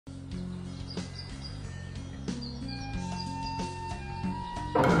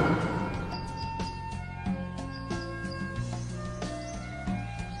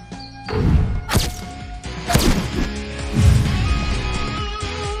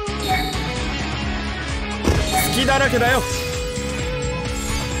隙だらけだよ。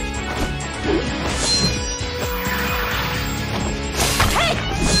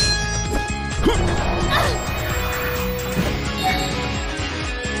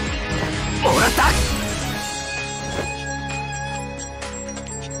もらった。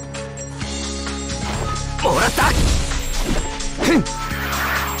もらった。ふん。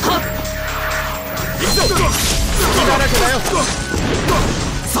はっ。行くぞ。隙だらけだよ。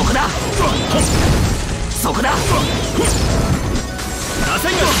そこだ。そこだ。螺旋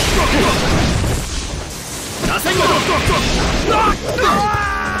が。螺旋が。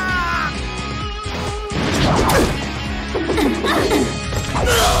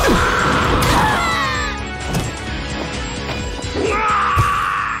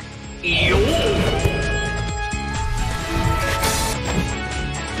よー。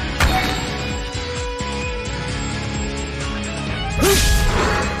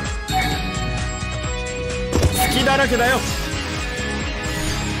隙だらけだよ。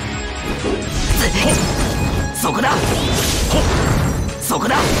そこだ。そこ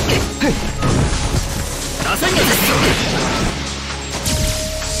だ。螺旋が。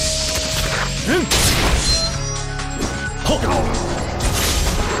ほっ。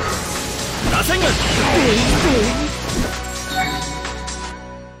螺旋が。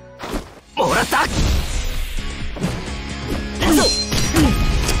もらった。行くぞ。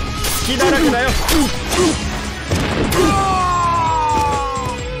隙だらけだよ。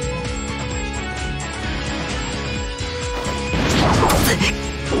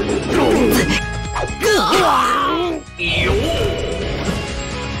よー。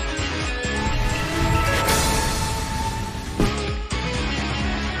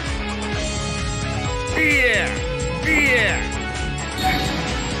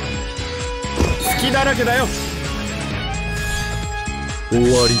隙だらけだよ。終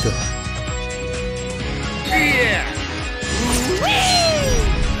わりだ。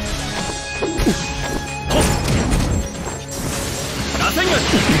螺旋が。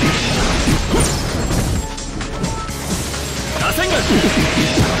螺旋が。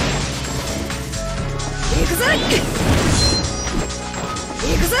行くぜ。行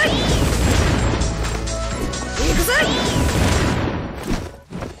くぜ。行くぜ。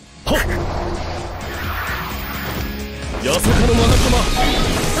ほっ。八坂のマナカマ。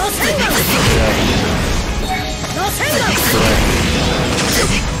螺旋が。螺旋が。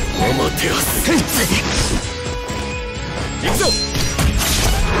アマテラス。行くぞ。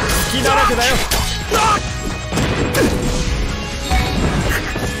隙だらけだよ。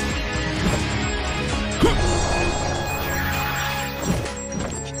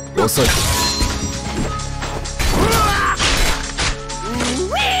遅い。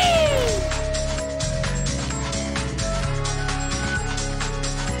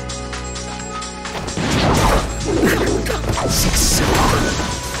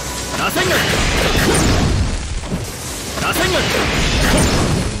螺旋が。螺旋が。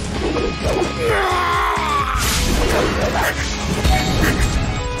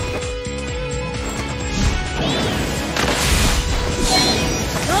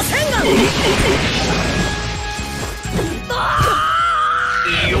螺旋が。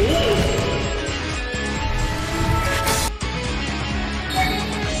よー。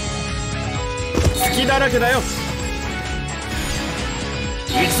隙だらけだよ。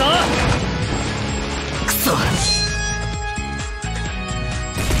行くぞ。くそ。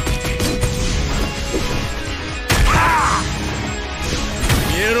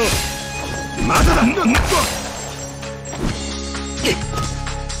見えろ。まだだ。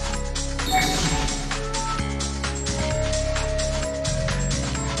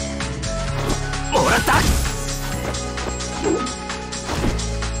もらった。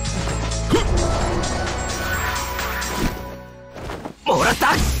もらった。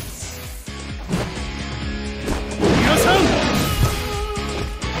皆さん。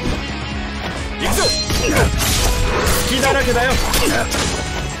行くぞ。隙だらけだよ。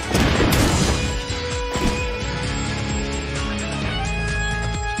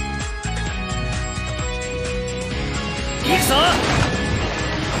行くぞ。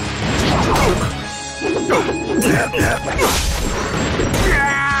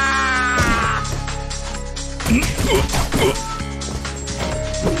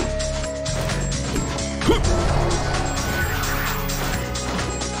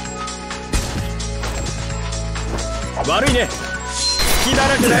悪いね。隙だ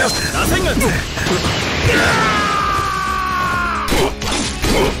らけだよ。螺旋が。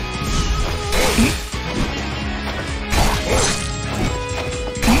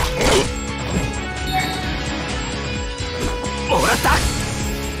もらった。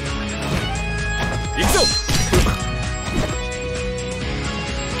行くぞ。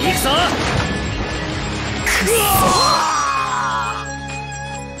ぞ。くわ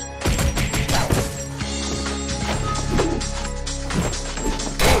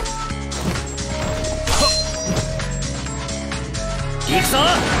行くぞ。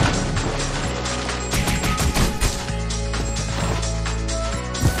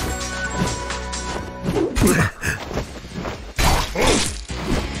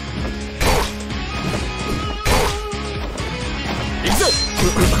行くぞ。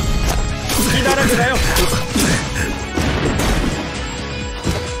隙だらけだよ。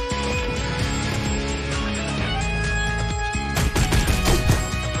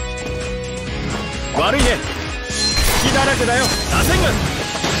悪いね。隙だらけだよ。螺旋が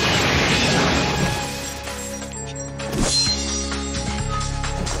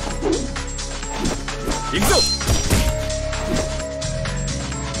行くぞ。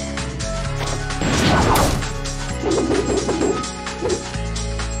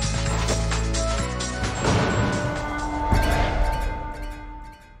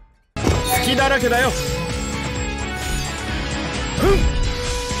隙だらけだよ。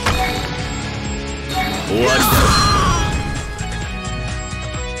終わりだ。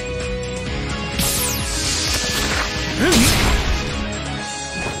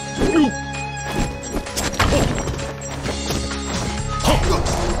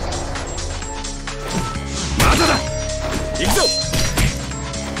まだだ。行くぞ。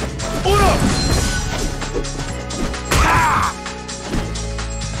おら。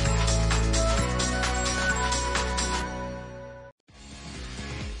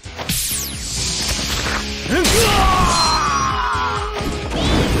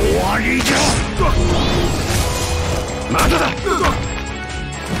終わりじゃ。まだだ。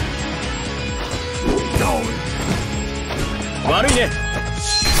悪いね。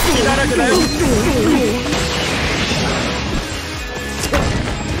隙だらけだよ。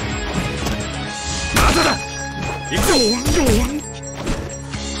まだだ。行くぞ。行くぞ。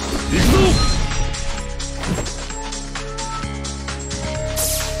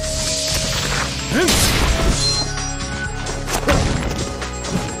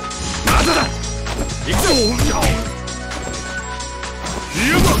まだだ。行くぞ。い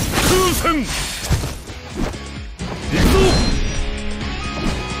やば空戦。行くぞ。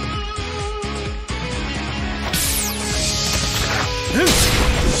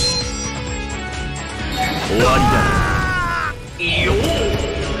終わりだ。よー。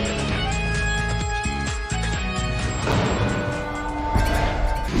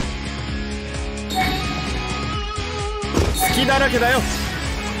隙だらけだよ。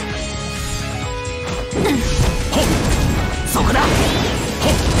そこだ。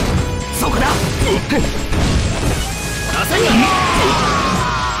そこだ。螺旋が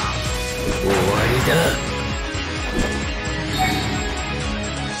終わりだ。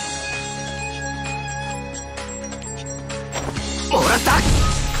もらった。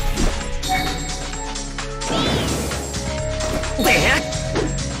で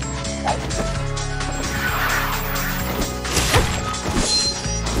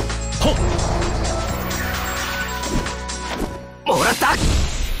もらった。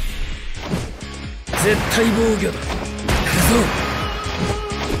絶対防御だ。行くぞ。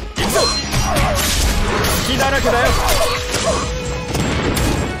行くぞ。隙だらけだよ。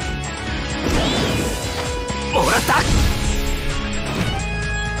もらった。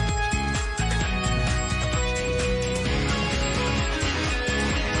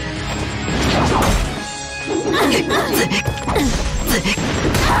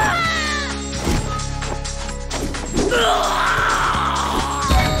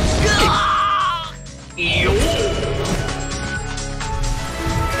よ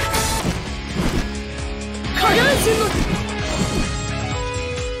下半身の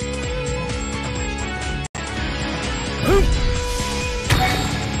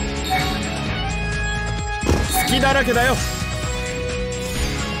隙だらけだよ。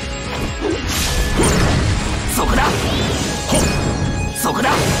そこだ。そこだ。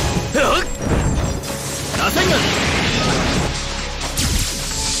螺旋が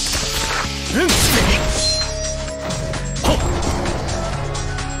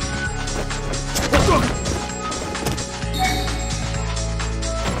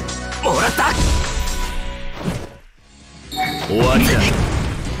もらった。終わりだ。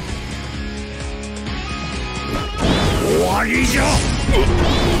終わりじゃ。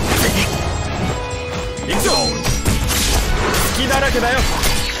行くぞ。隙だらけだよ。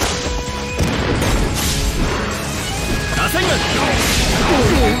螺旋が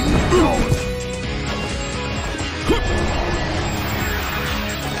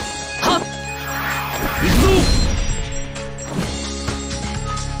はっ。行くぞ。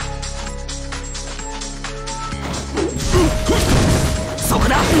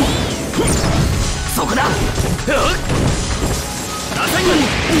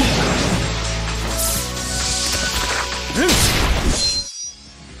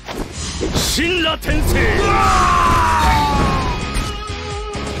神羅転生。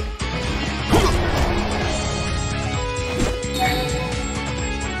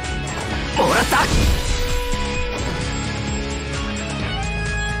もらった。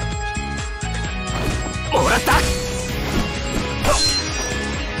もらった。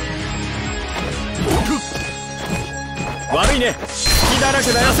悪いね。隙だら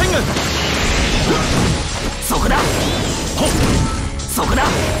けだよ。戦軍。そこだ。そこだ。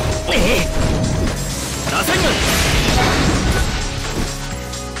打線軍。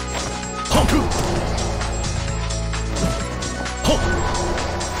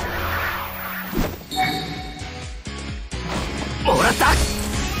もらった。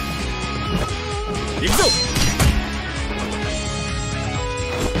行くぞ。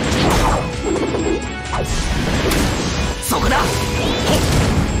そこだ。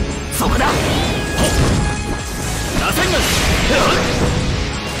そこだ。打線軍。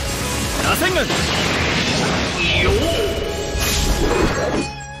打線軍。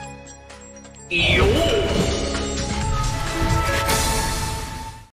よ